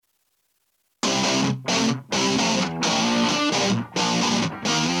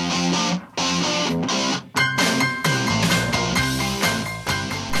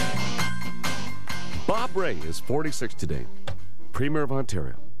Ray is 46 today. Premier of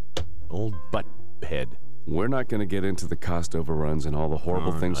Ontario. Old butt head. We're not going to get into the cost overruns and all the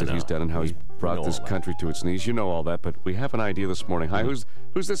horrible things that he's done and how he's brought this country to its knees. You know all that, but we have an idea this morning. Hi, who's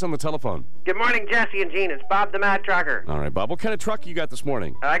this on the telephone? Good morning, Jesse and Gene. It's Bob the Mad Trucker. All right, Bob. What kind of truck you got this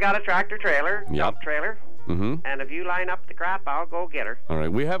morning? I got a tractor trailer, dump trailer. Mm-hmm. And if you line up the crap, I'll go get her. All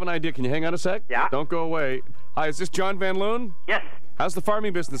right, we have an idea. Can you hang on a sec? Yeah. Don't go away. Hi, is this John Van Loon? Yes. How's the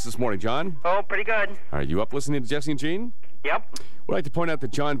farming business this morning, John? Oh, pretty good. All right, you up listening to Jesse and Gene? Yep. We'd like to point out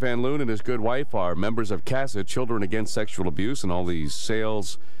that John Van Loon and his good wife are members of CASA, Children Against Sexual Abuse, and all these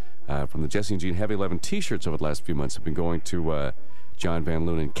sales from the Jesse and Gene Heavy 11 T-shirts over the last few months have been going to John Van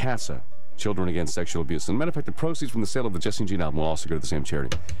Loon and CASA, Children Against Sexual Abuse. As a matter of fact, the proceeds from the sale of the Jesse and Gene album will also go to the same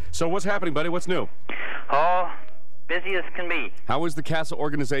charity. So what's happening, buddy? What's new? Oh, busy as can be. How is the CASA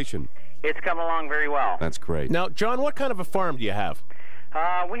organization? It's come along very well. That's great. Now, John, what kind of a farm do you have?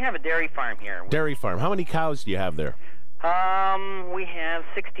 We have a dairy farm here. Dairy farm. How many cows do you have there? We have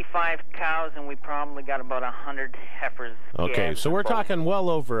 65 cows, and we probably got about 100 heifers. Okay, so we're talking well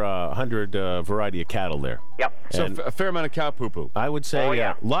over 100 variety of cattle there. Yep. So a fair amount of cow poo-poo. I would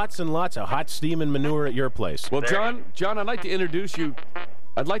say lots and lots of hot steam and manure at your place. Well, John, I'd like to introduce you.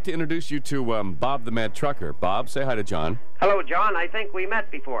 I'd like to introduce you to Bob the Mad Trucker. Bob, say hi to John. Hello, John. I think we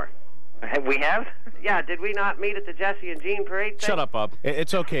met before. We have? Yeah, did we not meet at the Jesse and Gene parade thing? Shut up, Bob.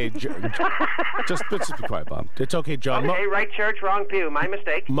 It's okay. Just be quiet, Bob. It's okay, John. Okay, right church, wrong pew. My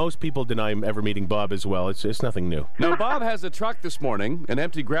mistake. Most people deny ever meeting Bob as well. It's nothing new. Now, Bob has a truck this morning, an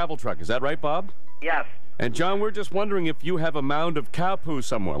empty gravel truck. Is that right, Bob? Yes. And, John, we're just wondering if you have a mound of cow poo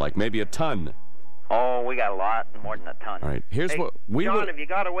somewhere, like maybe a ton. Oh, we got a lot, more than a ton. All right, here's what we John, have you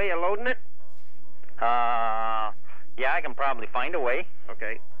got a way of loading it? Yeah, I can probably find a way.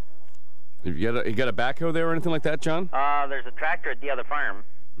 Okay. You got a backhoe there or anything like that, John? There's a tractor at the other farm.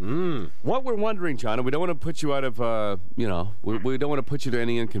 What we're wondering, John, and we don't want to put you out of, we don't want to put you to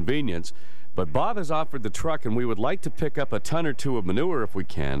any inconvenience, but Bob has offered the truck, and we would like to pick up a ton or two of manure if we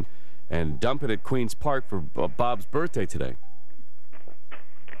can and dump it at Queen's Park for Bob's birthday today.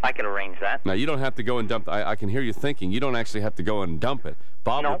 I could arrange that. Now, you don't have to go and dump. I can hear you thinking. You don't actually have to go and dump it.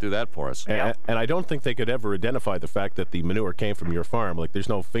 Bob will do that for us. And I don't think they could ever identify the fact that the manure came from your farm. Like, there's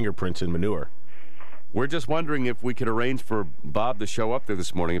no fingerprints in manure. We're just wondering if we could arrange for Bob to show up there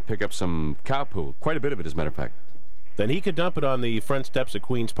this morning and pick up some cow poo. Quite a bit of it, as a matter of fact. Then he could dump it on the front steps of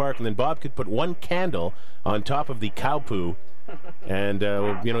Queen's Park, and then Bob could put one candle on top of the cow poo. And,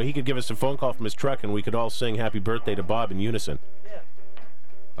 he could give us a phone call from his truck, and we could all sing happy birthday to Bob in unison.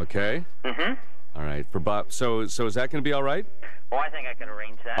 Okay. Mm-hmm. All right, for Bob. So is that going to be all right? Oh, I think I could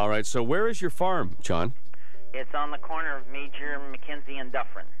arrange that. All right, so where is your farm, John? It's on the corner of Major Mackenzie and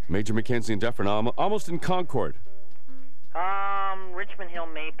Dufferin. Major Mackenzie and Dufferin, almost in Concord. Richmond Hill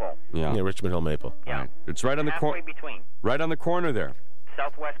Maple. Yeah, Richmond Hill Maple. Yeah. All right. It's right on the corner. Halfway between. Right on the corner there.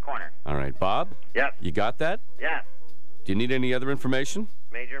 Southwest corner. All right, Bob? Yes. You got that? Yes. Do you need any other information?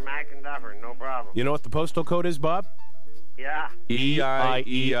 Major Mac and Dufferin, no problem. You know what the postal code is, Bob? Yeah.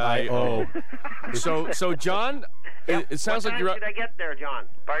 E-I-E-I-O. So John, it sounds like you're... What time should I get there, John?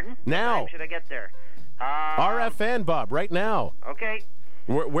 Pardon? Now. What time should I get there? RFN, Bob, right now. Okay.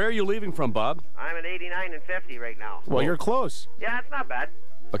 Where are you leaving from, Bob? I'm at 89 and 50 right now. Well, you're close. Yeah, it's not bad.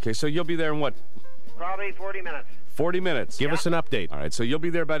 Okay, so you'll be there in what? Probably 40 minutes. 40 minutes. Give us an update. All right, so you'll be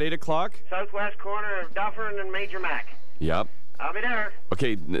there about 8 o'clock? Southwest corner of Dufferin and Major Mac. Yep. I'll be there.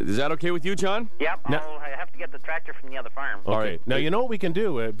 Okay, is that okay with you, John? Yep. I have to get the tractor from the other farm. Okay. All right. Now, you know what we can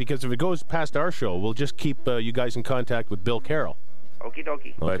do? Because if it goes past our show, we'll just keep you guys in contact with Bill Carroll. Okie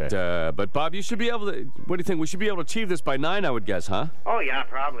dokie. Okay. But Bob, you should be able to... What do you think? We should be able to achieve this by 9, I would guess, huh? Oh, yeah,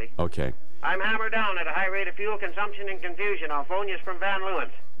 probably. Okay. I'm hammered down at a high rate of fuel consumption and confusion. I'll phone you from Van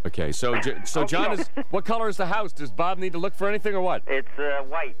Leeuwen's. Okay, so John is... What color is the house? Does Bob need to look for anything or what? It's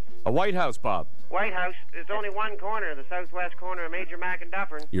white. A white house, Bob. White House. There's only one corner, the southwest corner of Major Mac and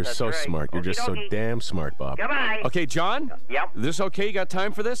Dufferin. You're That's so right. smart. You're just so Okie dokie. damn smart, Bob. Goodbye. Okay, John? Yep. This okay? You got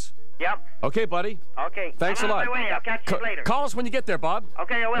time for this? Yep. Okay, buddy. Okay. Thanks I'm a on lot. my way. I'll catch you later. Call us when you get there, Bob.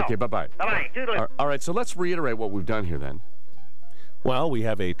 Okay, I will. Okay, bye-bye. Bye-bye. Toodaloo. All right, so let's reiterate what we've done here then. Well, we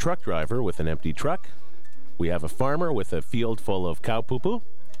have a truck driver with an empty truck. We have a farmer with a field full of cow poo-poo.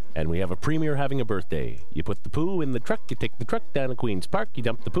 And we have a premier having a birthday. You put the poo in the truck, you take the truck down to Queen's Park, you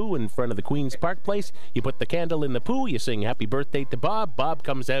dump the poo in front of the Queen's Park place, you put the candle in the poo, you sing happy birthday to Bob. Bob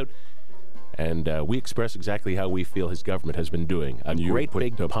comes out And we express exactly how we feel his government has been doing. A You great put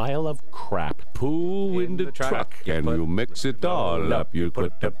big the pile of crap. Poo in the truck, and you mix it all up. You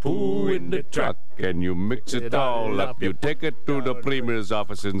put the poo in the truck, and you mix it all up. You take it to the premier's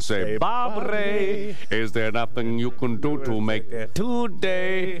office and say, Bob Ray, is there nothing you can do to make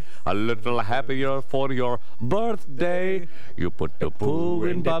today a little happier for your birthday? You put the poo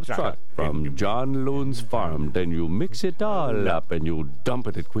in Bob's truck from John Loon's farm. Then you mix it all up, and you dump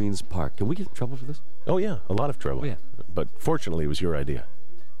it at Queen's Park. Can we get in trouble for this? Oh, yeah, a lot of trouble. Oh, yeah. But fortunately, it was your idea.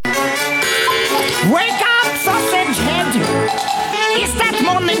 Wake up, sausage head! Is that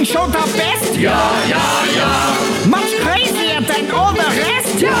morning show the best? Yeah, yeah, yeah. Much crazier than all the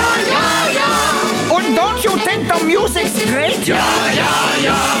rest? Yeah, yeah, yeah. And don't you think the music's great? Yeah, yeah,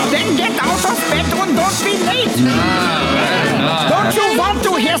 yeah. Then get out of bed and don't be late. Don't you want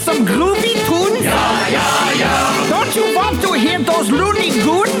to hear some groovy tunes? Yeah, yeah, yeah. Don't you want to hear those loony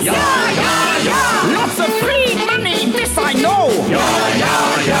goons? Yeah, yeah, yeah. Lots of free money, this I know. Yeah,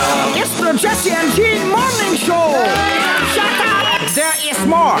 yeah, yeah. It's the Jesse and Gene Morning Show. Shut up! There is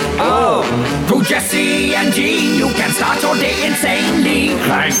more. Oh, to Jesse and Gene, you can start your day insanely.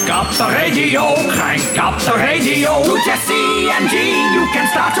 Crank up the radio, crank up the radio. To Jesse and Gene, you can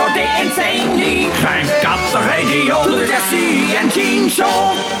start your day insanely. Crank up the radio, to the Jesse and Gene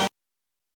Show.